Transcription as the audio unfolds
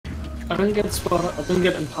I don't get spot. I don't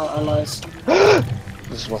get Empire allies.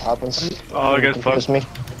 This is what happens. Oh, I get Trust fucked. me.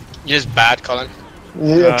 You're just bad, Colin.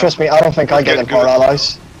 Yeah, trust me, I don't think I get Empire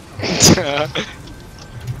allies.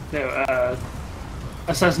 No,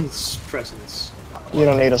 Assassin's Presence. You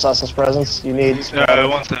don't need Assassin's Presence, you need... Yeah, I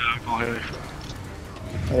want to go here.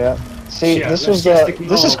 Yeah. See, Yeah, this let's was just the... ignore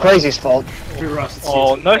This is Crazy's fault.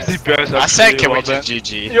 Oh, nice DPS. I said, can we actually,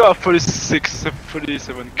 just GG? You are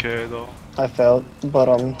 37k though. I failed, but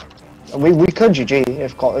we could GG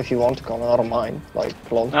if you want to come, I don't mind. Like,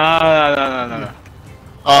 lol. No.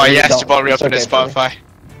 Oh You yes, don't. you bought It's reopened okay for me. Spotify.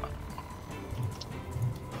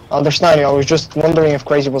 Understanding, I was just wondering if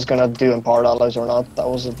Crazy was gonna do Empowered Allies or not. That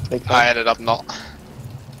was a big thing. I ended up not.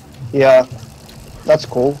 Yeah, that's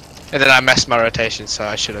cool. And then I messed my rotation, so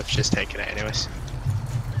I should have just taken it anyways.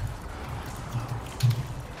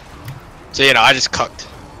 So you know, I just cucked.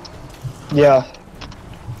 Yeah.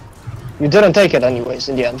 You didn't take it anyways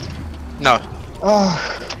in the end. No.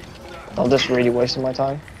 Oh, this really wasted my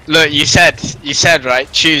time. Look, you said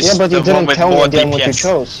right, choose Yeah, but you the one didn't with tell me more in the end what you DPS.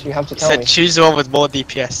 chose. You have to You tell said me. choose the one with more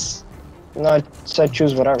DPS. No, I said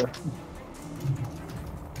choose whatever.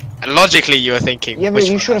 And logically you were thinking, Yeah, but which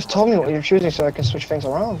you one? should have told me what you're choosing so I can switch things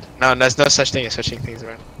around. No, there's no such thing as switching things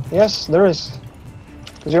around. Yes, there is.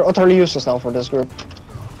 Because you're utterly useless now for this group.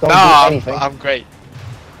 Don't No, do anything. I'm great.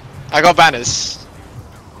 I got banners.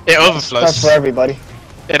 It overflows. That's for everybody.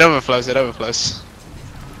 It overflows, it overflows.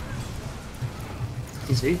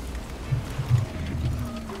 Easy.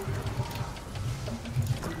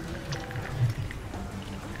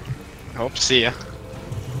 Hope to see ya.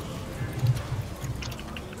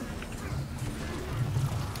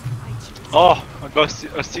 Oh, I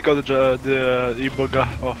still got the e-bugger.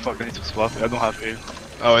 Oh fuck, I need to swap it. I don't have heal.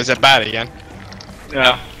 Oh, is it bad again?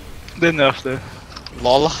 Yeah, they nerfed it.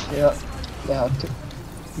 Lol. Yeah, they have to.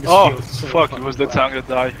 This Oh, feels so fuck, it fucking was the bad. tank that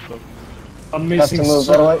died. Fuck. I'm Have to missing move,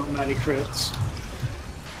 by the so way. many crits.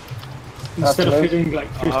 Have Instead to of move. hitting like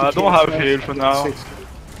 50 I don't kills, have I heal get for now. 60.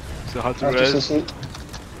 So I had to Have to res. CC.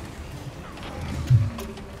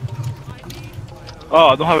 Oh,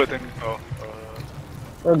 I don't have anything. Oh.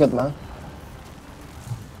 We're good, man.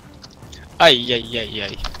 Ay, ay, ay,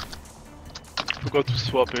 ay. Forgot to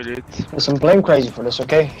swap elite. Listen, blame Crazy for this,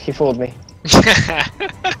 okay? He fooled me.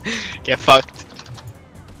 Get fucked.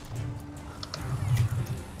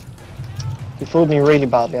 He fooled me really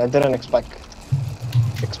badly. I didn't expect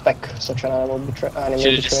such an animal You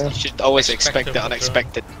betrayal. should always expect the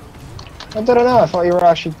unexpected. I didn't know. I thought you were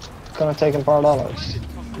actually gonna take Empowered Allies.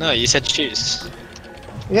 No, you said choose.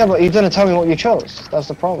 Yeah, but you didn't tell me what you chose. That's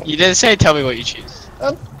the problem. You didn't say tell me what you choose.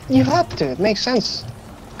 You had to. It makes sense.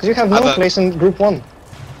 Because you have no Other- place in Group 1.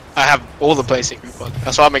 I have all the places in group 1.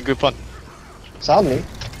 That's why I'm in group 1. Sadly.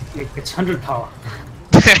 It's 100 power.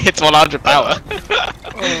 It's 100 power.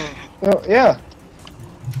 Well, yeah.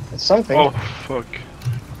 It's something. Oh, fuck.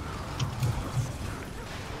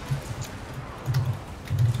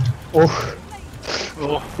 Oof.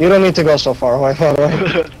 Oh. You don't need to go so far away, by the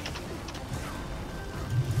way.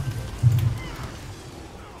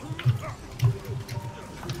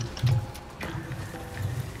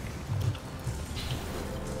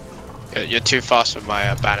 You're too fast with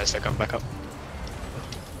my banners to come back up.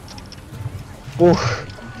 Oof.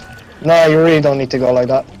 No, you really don't need to go like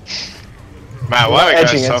that. Man, You're why are we not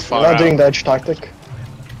edging going so it. far You're not out? doing the edge tactic.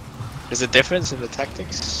 There's a difference in the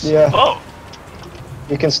tactics? Yeah. Oh!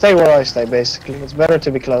 You can stay where I stay, basically. It's better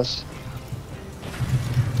to be close.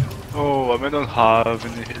 Oh, I may not have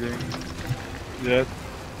any healing yet.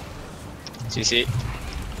 CC.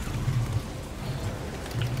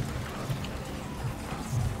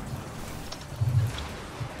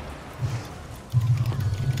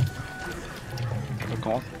 I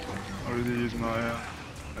can't. I already used my.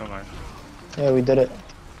 Never mind. Yeah, we did it.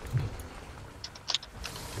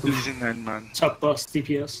 This is an end, man. Top boss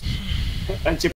DPS. And